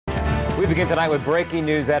We begin tonight with breaking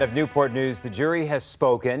news out of Newport News. The jury has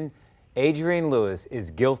spoken. Adrian Lewis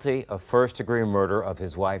is guilty of first-degree murder of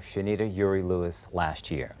his wife, Shanitia Eure-Lewis,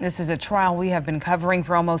 last year. This is a trial we have been covering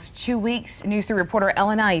for almost 2 weeks. News 3 reporter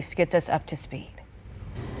Ellen Ice gets us up to speed.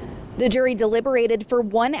 The jury deliberated for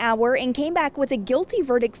 1 hour and came back with a guilty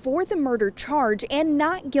verdict for the murder charge and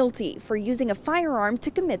not guilty for using a firearm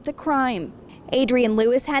to commit the crime. Adrian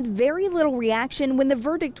Lewis had very little reaction when the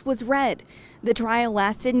verdict was read. The trial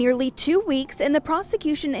lasted nearly 2 weeks, and the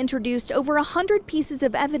prosecution introduced over 100 pieces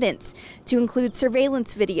of evidence, to include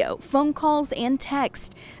surveillance video, phone calls, and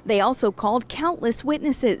text. They also called countless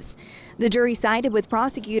witnesses. The jury sided with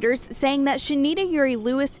prosecutors, saying that Shanitia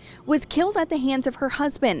Eure-Lewis was killed at the hands of her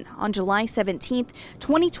husband on July 17,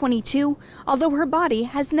 2022, although her body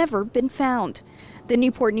has never been found. The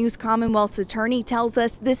Newport News Commonwealth's attorney tells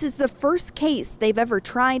us this is the first case they've ever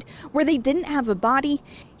tried where they didn't have a body.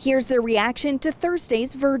 Here's their reaction to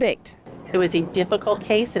Thursday's verdict. It was a difficult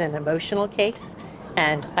case and an emotional case,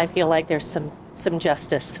 and I feel like there's some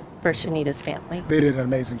justice for Shanita's family. They did an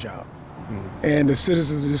amazing job. And the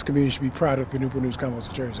citizens of this community should be proud of the Newport News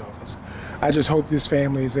Commonwealth's Attorney's Office. I just hope this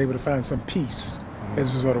family is able to find some peace as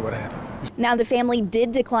a result of what happened. Now, the family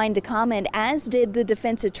did decline to comment, as did the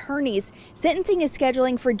defense attorneys. Sentencing is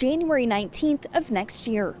scheduling for January 19th of next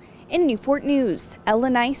year. In Newport News,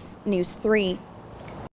 Ellen Ice, News 3.